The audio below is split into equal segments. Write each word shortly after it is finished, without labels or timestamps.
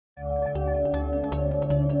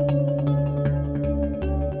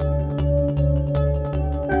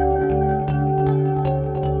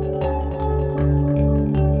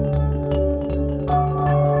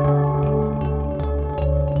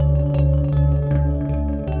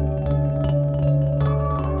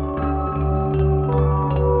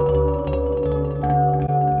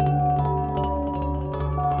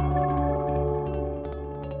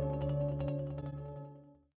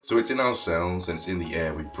So it's in our cells and it's in the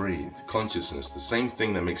air we breathe. Consciousness, the same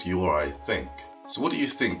thing that makes you or I think. So what do you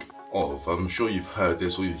think of? I'm sure you've heard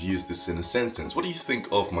this or you've used this in a sentence. What do you think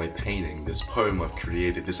of my painting, this poem I've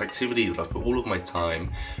created, this activity that I've put all of my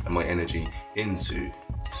time and my energy into?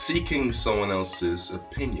 Seeking someone else's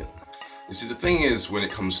opinion. You see, the thing is, when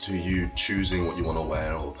it comes to you choosing what you want to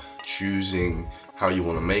wear or choosing how you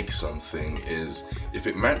want to make something, is if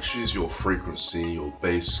it matches your frequency, your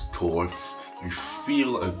base core, if you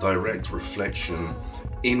feel a direct reflection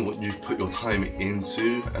in what you've put your time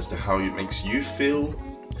into as to how it makes you feel,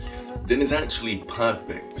 then it's actually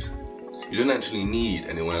perfect. You don't actually need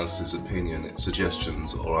anyone else's opinion,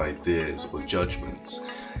 suggestions or ideas or judgments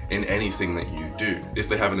in anything that you do. If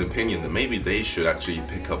they have an opinion, then maybe they should actually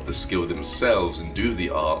pick up the skill themselves and do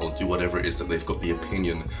the art or do whatever it is that they've got the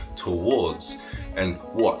opinion towards, and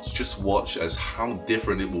just watch as how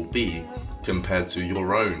different it will be compared to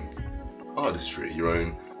your own artistry, your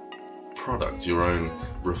own product, your own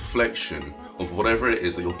reflection of whatever it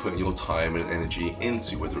is that you're putting your time and energy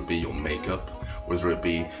into, whether it be your makeup, whether it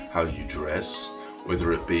be how you dress,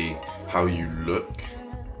 whether it be how you look.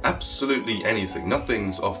 Absolutely anything.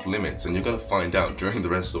 Nothing's off limits, and you're going to find out during the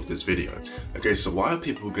rest of this video. Okay, so why are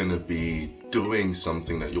people going to be doing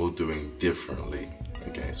something that you're doing differently?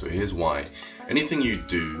 Okay, so here's why. Anything you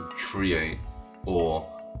do, create, or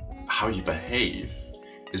how you behave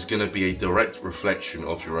is going to be a direct reflection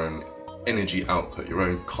of your own energy output, your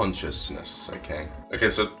own consciousness, okay? Okay,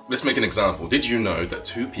 so let's make an example. Did you know that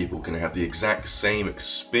two people can have the exact same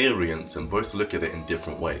experience and both look at it in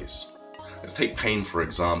different ways? Let's take pain for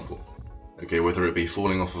example, okay? Whether it be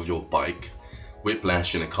falling off of your bike,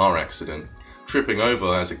 whiplash in a car accident, tripping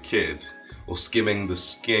over as a kid, or skimming the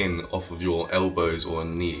skin off of your elbows or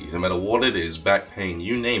knees, no matter what it is, back pain,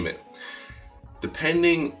 you name it.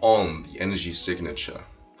 Depending on the energy signature,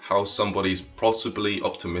 how somebody's possibly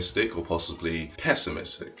optimistic or possibly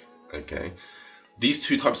pessimistic, okay? These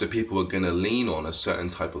two types of people are going to lean on a certain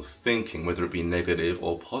type of thinking, whether it be negative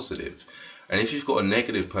or positive. And if you've got a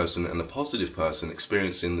negative person and a positive person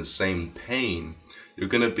experiencing the same pain, you're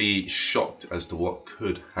going to be shocked as to what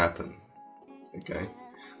could happen, okay?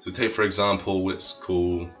 So take for example, let's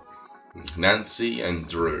call Nancy and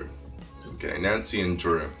Drew, okay? Nancy and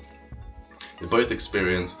Drew, they both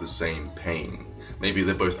experience the same pain. Maybe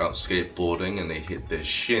they're both out skateboarding and they hit their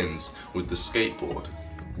shins with the skateboard.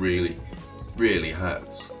 Really, really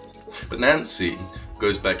hurts. But Nancy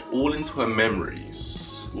goes back all into her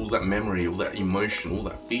memories. All that memory, all that emotion, all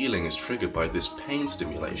that feeling is triggered by this pain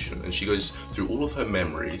stimulation. And she goes through all of her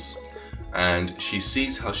memories and she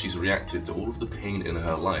sees how she's reacted to all of the pain in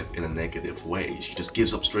her life in a negative way. She just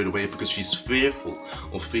gives up straight away because she's fearful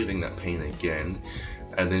of feeling that pain again.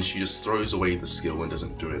 And then she just throws away the skill and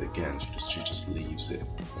doesn't do it again. She just leaves it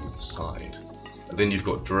on the side. And then you've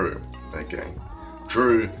got Drew, okay?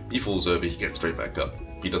 Drew, he falls over, he gets straight back up.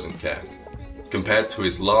 He doesn't care. Compared to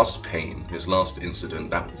his last pain, his last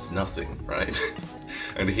incident, that was nothing, right?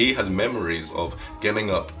 And he has memories of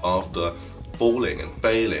getting up after falling and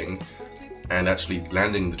failing and actually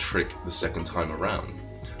landing the trick the second time around.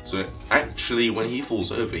 So actually, when he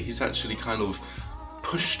falls over, he's actually kind of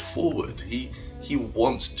pushed forward. He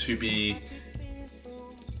wants to be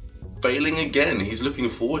failing again. He's looking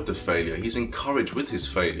forward to failure. He's encouraged with his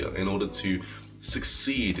failure in order to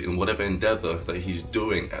succeed in whatever endeavor that he's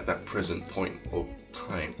doing at that present point of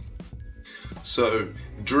time. So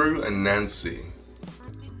Drew and Nancy,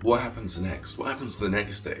 what happens next? What happens the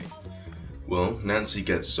next day? Well, Nancy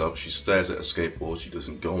gets up, she stares at a skateboard, she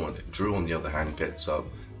doesn't go on it. Drew, on the other hand, gets up.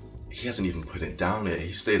 He hasn't even put it down yet.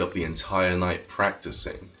 He stayed up the entire night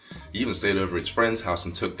practicing. He even stayed over his friend's house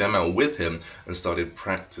and took them out with him and started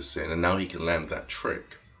practicing, and now he can land that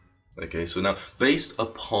trick. Okay, so now based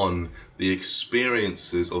upon the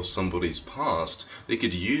experiences of somebody's past, they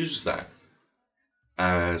could use that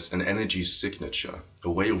as an energy signature,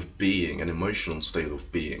 a way of being, an emotional state of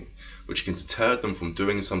being, which can deter them from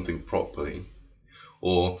doing something properly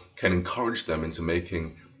or can encourage them into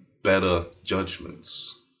making better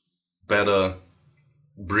judgments, better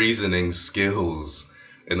reasoning skills,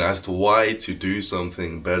 and as to why to do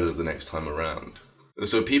something better the next time around.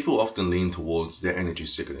 So people often lean towards their energy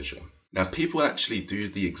signature. Now people actually do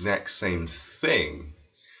the exact same thing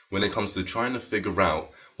when it comes to trying to figure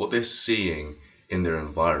out what they're seeing in their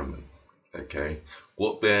environment, okay?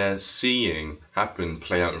 What they're seeing happen,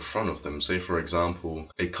 play out in front of them. Say for example,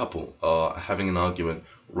 a couple are having an argument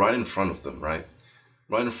right in front of them, right?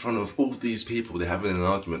 Right in front of all these people, they're having an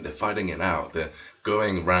argument, they're fighting it out, they're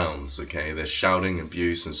going rounds, okay? They're shouting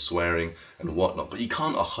abuse and swearing and whatnot, but you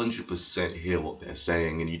can't 100% hear what they're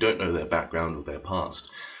saying and you don't know their background or their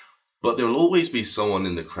past. But there'll always be someone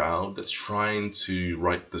in the crowd that's trying to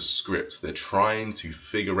write the script. They're trying to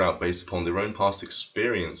figure out, based upon their own past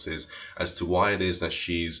experiences, as to why it is that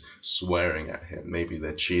she's swearing at him. Maybe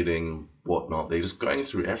they're cheating, whatnot. They're just going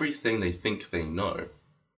through everything they think they know.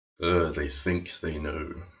 They think they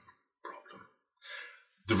know. Problem.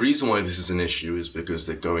 The reason why this is an issue is because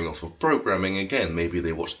they're going off of programming again. Maybe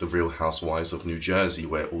they watch The Real Housewives of New Jersey,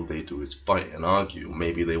 where all they do is fight and argue.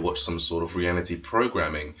 Maybe they watch some sort of reality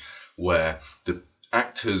programming where the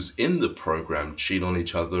actors in the program cheat on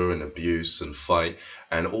each other and abuse and fight,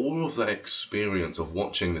 and all of that experience of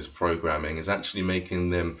watching this programming is actually making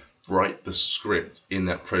them write the script in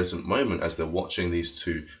that present moment as they're watching these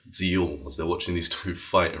two deal, as they're watching these two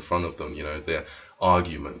fight in front of them, you know, their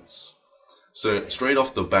arguments. So straight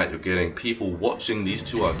off the bat, you're getting people watching these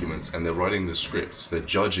two arguments and they're writing the scripts, they're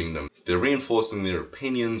judging them, they're reinforcing their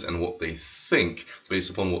opinions and what they think based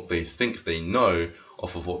upon what they think they know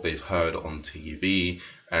off of what they've heard on TV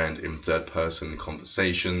and in third-person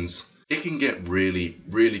conversations. It can get really,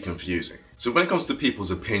 really confusing. So when it comes to people's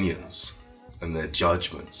opinions and their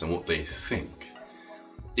judgments and what they think,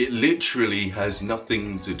 it literally has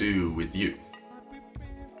nothing to do with you.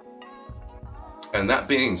 And that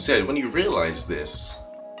being said, when you realize this,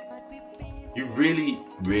 you really,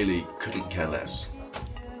 really couldn't care less.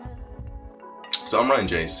 So I'm Ryan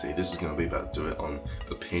JC. This is going to be about Do It on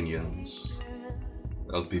opinions,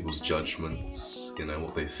 other people's judgments, you know,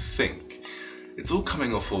 what they think. It's all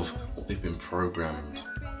coming off of what they've been programmed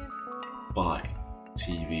by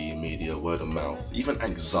TV, media, word of mouth, even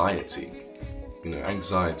anxiety. You know,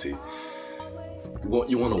 anxiety. What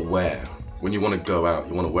you want to wear. When you want to go out,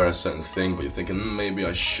 you want to wear a certain thing, but you're thinking, maybe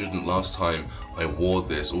I shouldn't. Last time I wore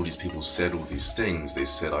this, all these people said all these things. They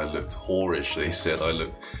said I looked whorish. They said I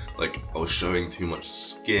looked like I was showing too much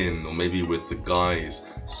skin. Or maybe with the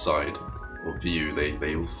guy's side or view,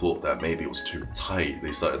 they all thought that maybe it was too tight.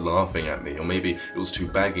 They started laughing at me. Or maybe it was too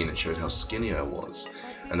baggy and it showed how skinny I was.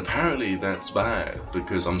 And apparently that's bad,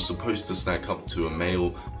 because I'm supposed to stack up to a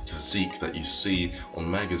male physique that you see on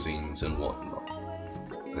magazines and whatnot.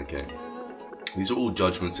 Okay. These are all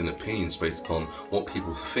judgments and opinions based upon what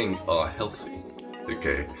people think are healthy.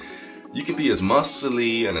 Okay. You can be as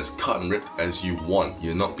muscly and as cut and ripped as you want.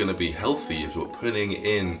 You're not going to be healthy if you're putting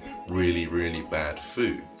in really, really bad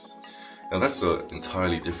foods. Now that's an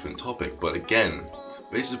entirely different topic, but again,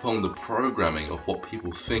 based upon the programming of what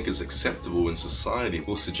people think is acceptable in society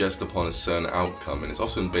will suggest upon a certain outcome, and it's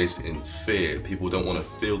often based in fear. People don't want to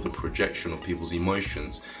feel the projection of people's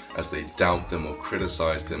emotions as they doubt them or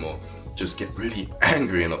criticize them or just get really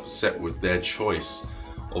angry and upset with their choice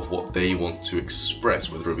of what they want to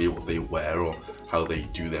express, whether it be what they wear or how they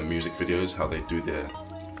do their music videos, how they do their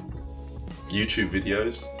YouTube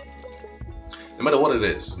videos. No matter what it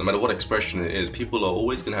is, no matter what expression it is, people are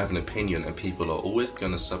always going to have an opinion, and people are always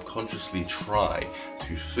going to subconsciously try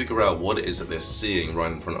to figure out what it is that they're seeing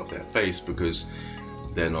right in front of their face, because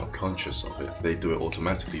they're not conscious of it. They do it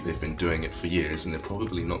automatically. They've been doing it for years, and they're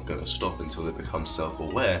probably not going to stop until they become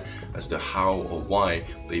self-aware as to how or why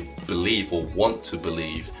they believe or want to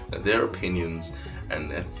believe that their opinions and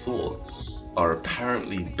their thoughts are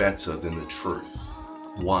apparently better than the truth.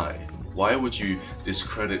 Why? Why would you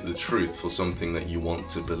discredit the truth for something that you want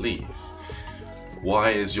to believe? Why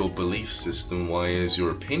is your belief system, why is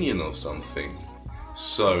your opinion of something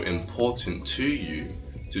so important to you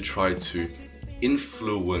to try to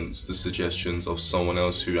influence the suggestions of someone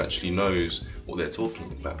else who actually knows what they're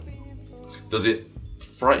talking about? Does it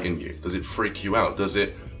frighten you? Does it freak you out? Does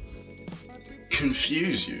it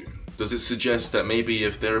confuse you? Does it suggest that maybe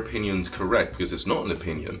if their opinion's correct, because it's not an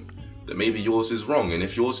opinion, that maybe yours is wrong? And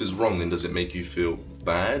if yours is wrong, then does it make you feel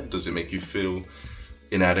bad? Does it make you feel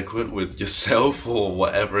inadequate with yourself or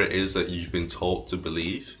whatever it is that you've been taught to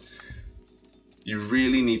believe? You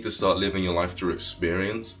really need to start living your life through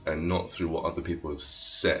experience and not through what other people have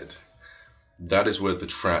said. That is where the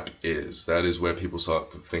trap is. That is where people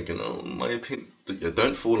start thinking, oh, my opinion.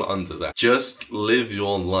 Don't fall under that. Just live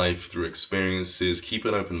your life through experiences. Keep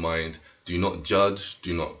an open mind. Do not judge.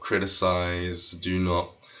 Do not criticize. Do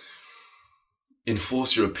not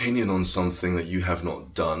enforce your opinion on something that you have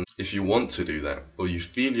not done. If you want to do that, or you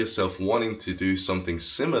feel yourself wanting to do something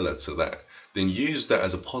similar to that, then use that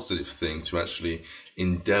as a positive thing to actually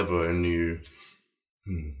endeavor a new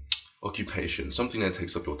occupation, something that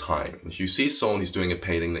takes up your time. If you see someone who's doing a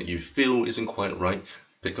painting that you feel isn't quite right,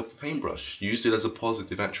 pick up a paintbrush. Use it as a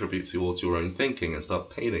positive attribute towards your own thinking and start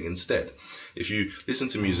painting instead. If you listen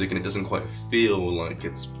to music and it doesn't quite feel like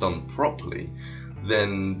it's done properly,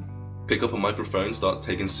 then pick up a microphone, start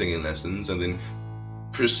taking singing lessons, and then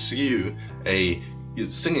pursue a your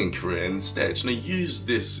singing career instead. Use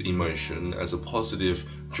this emotion as a positive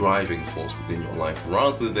driving force within your life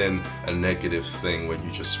rather than a negative thing where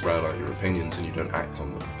you just sprout out your opinions and you don't act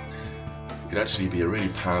on them. It could actually be a really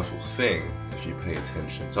powerful thing if you pay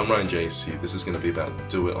attention. So I'm Ryan JC. This is going to be about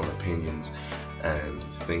do it on opinions and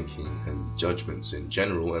thinking and judgments in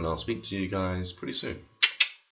general, and I'll speak to you guys pretty soon.